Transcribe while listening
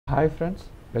Hi friends,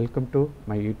 welcome to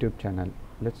my YouTube channel.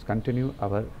 Let's continue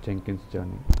our Jenkins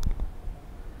journey.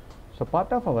 So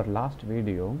part of our last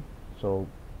video, so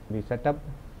we set up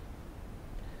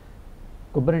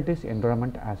Kubernetes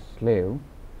environment as slave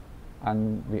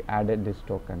and we added this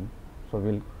token.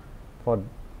 So for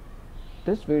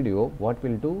this video what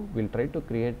we'll do, we'll try to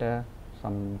create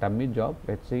some dummy job.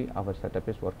 Let's see our setup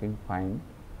is working fine,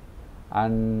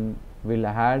 and we'll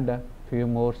add a few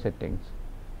more settings.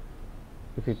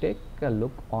 If you take a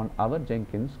look on our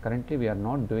Jenkins, currently we are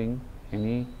not doing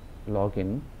any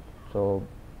login, so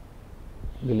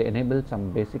we'll enable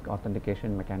some basic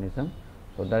authentication mechanism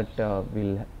so that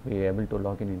we'll be able to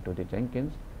log in into the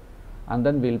Jenkins, and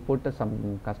then we'll put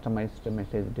some customized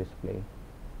message display.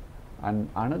 And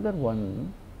another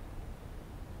one,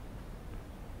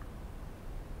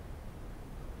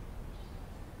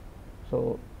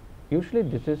 so usually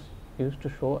this is used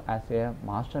to show as a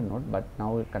master node, but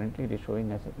now currently it is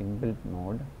showing as an inbuilt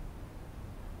node,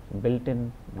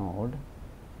 built-in node.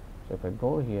 So if I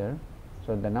go here,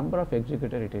 so the number of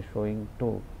executor it is showing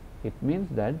 2. It means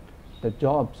that the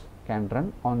jobs can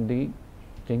run on the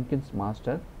Jenkins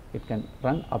master. It can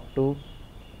run up to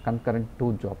concurrent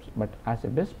 2 jobs, but as a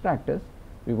best practice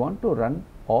we want to run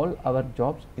all our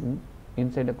jobs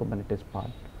inside a Kubernetes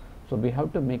pod. So we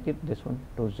have to make it this one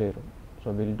to 0.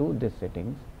 So we'll do this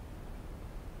settings.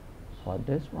 For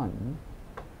this one,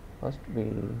 first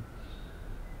we'll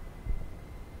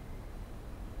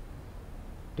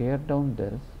tear down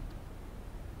this.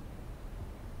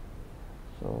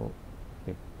 So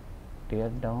we tear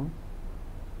down.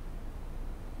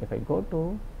 If I go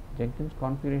to Jenkins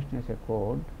configuration as a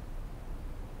code,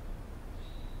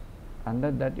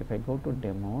 under that if I go to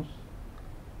demos,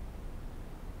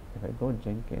 if I go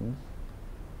Jenkins,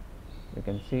 you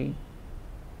can see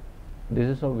this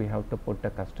is how we have to put a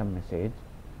custom message.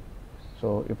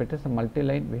 So if it is a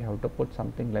multi-line, we have to put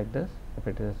something like this. If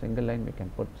it is a single line, we can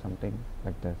put something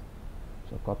like this.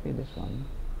 So copy this one.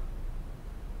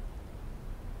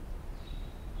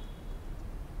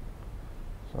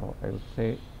 So I would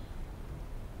say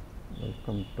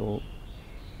welcome to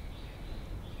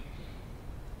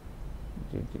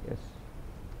GGS.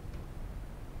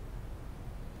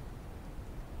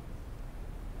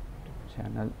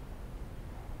 Channel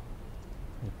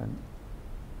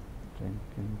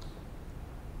Jenkins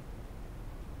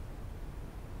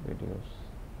videos.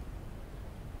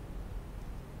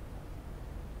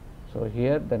 So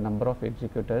here the number of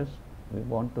executors we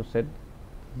want to set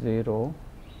 0.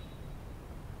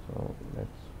 So let's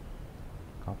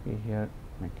copy here,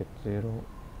 make it 0.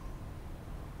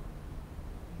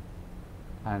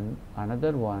 And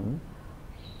another one,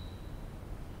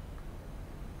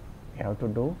 you have to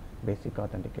do basic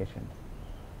authentication.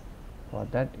 For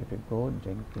that, if you go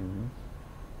Jenkins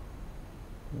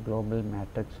global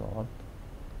matrix auth,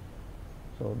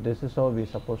 so this is how we are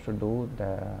supposed to do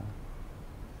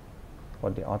for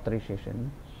the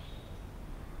authorization.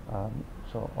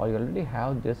 So I already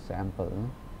have this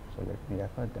sample, so let me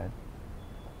refer that.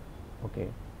 Okay,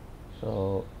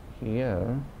 so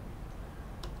here,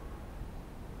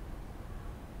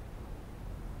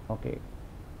 okay,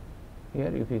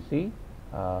 here if you see,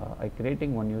 I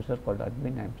creating one user called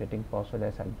admin. I am setting password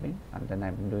as admin, and then I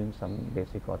am doing some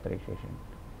basic authorization.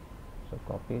 So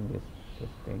copy these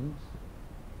things,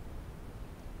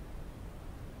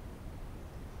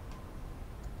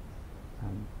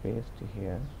 and paste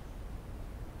here.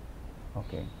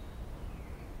 Okay.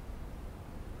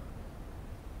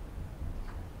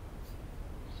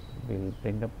 We'll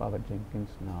bring up our Jenkins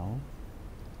now.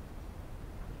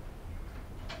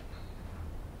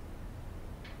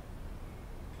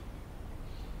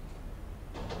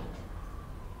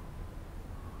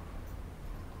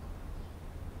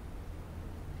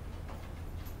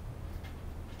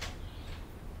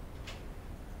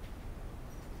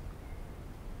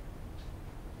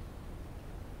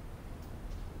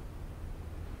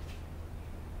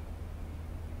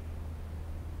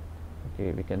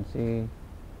 Okay, we can see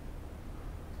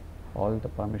all the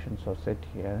permissions are set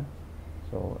here,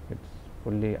 so it's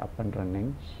fully up and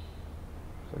running.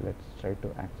 So let's try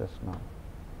to access now.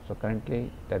 So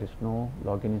currently there is no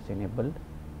login is enabled.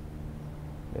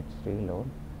 Let's reload.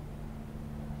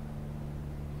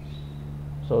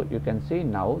 So you can see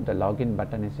now the login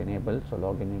button is enabled, so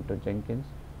login into Jenkins,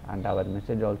 and our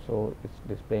message also is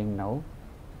displaying now.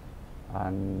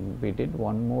 And we did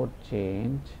one more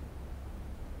change.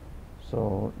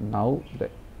 So now the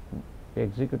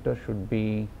executor should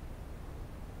be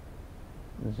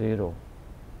 0.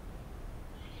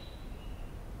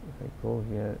 If I go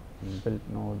here, inbuilt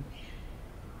node,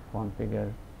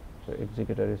 configure, so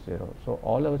executor is 0. So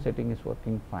all our setting is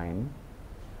working fine.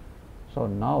 So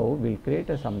now we'll create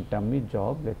some dummy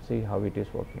job. Let's see how it is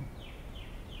working.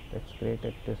 Let's create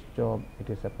a test job. It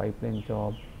is a pipeline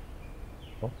job.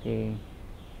 Okay.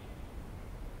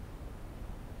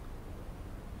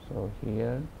 So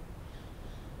here,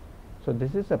 so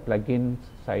this is a plugin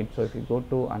site. So if you go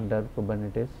to under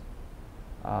Kubernetes,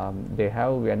 they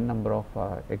have n number of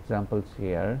examples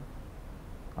here.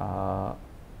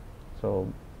 So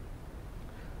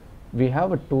we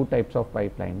have two types of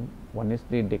pipeline. One is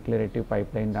the declarative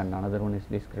pipeline and another one is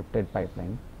the scripted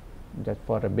pipeline. Just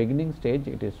for a beginning stage,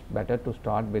 it is better to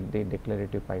start with the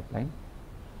declarative pipeline.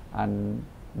 And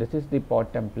this is the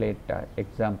pod template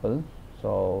example.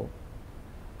 So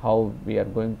how we are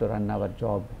going to run our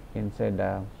job inside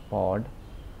a pod.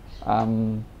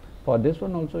 For this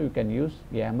one also you can use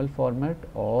YAML format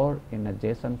or in a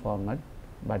JSON format,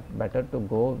 but better to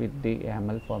go with the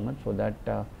YAML format so that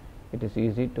it is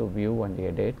easy to view and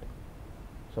edit.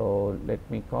 So let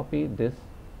me copy this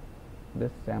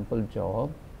sample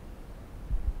job.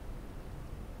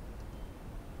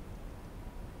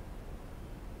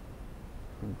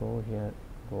 Go here,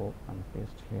 go and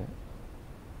paste here.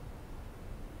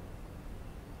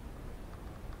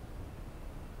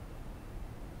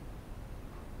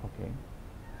 Okay,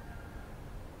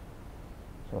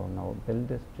 so now build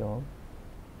this job.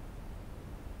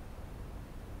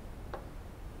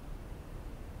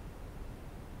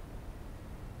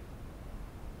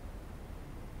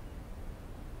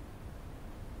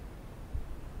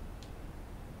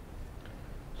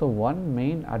 So one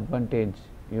main advantage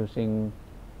using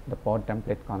the pod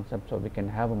template concept, so we can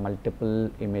have multiple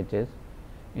images.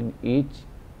 In each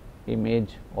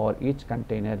image or each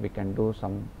container we can do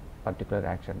some particular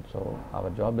action. So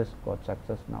our job is got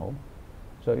success now.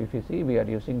 So if you see, we are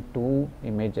using two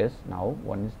images now.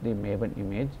 One is the Maven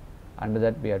image, under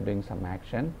that we are doing some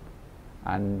action,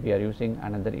 and we are using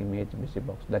another image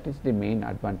BusyBox. That is the main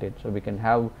advantage. So we can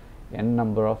have n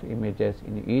number of images.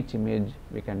 In each image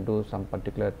we can do some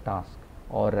particular task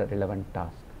or a relevant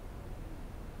task.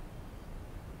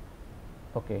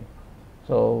 Okay,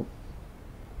 so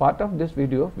part of this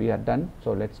video we are done.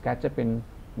 So let's catch up in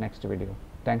next video.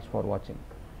 Thanks for watching.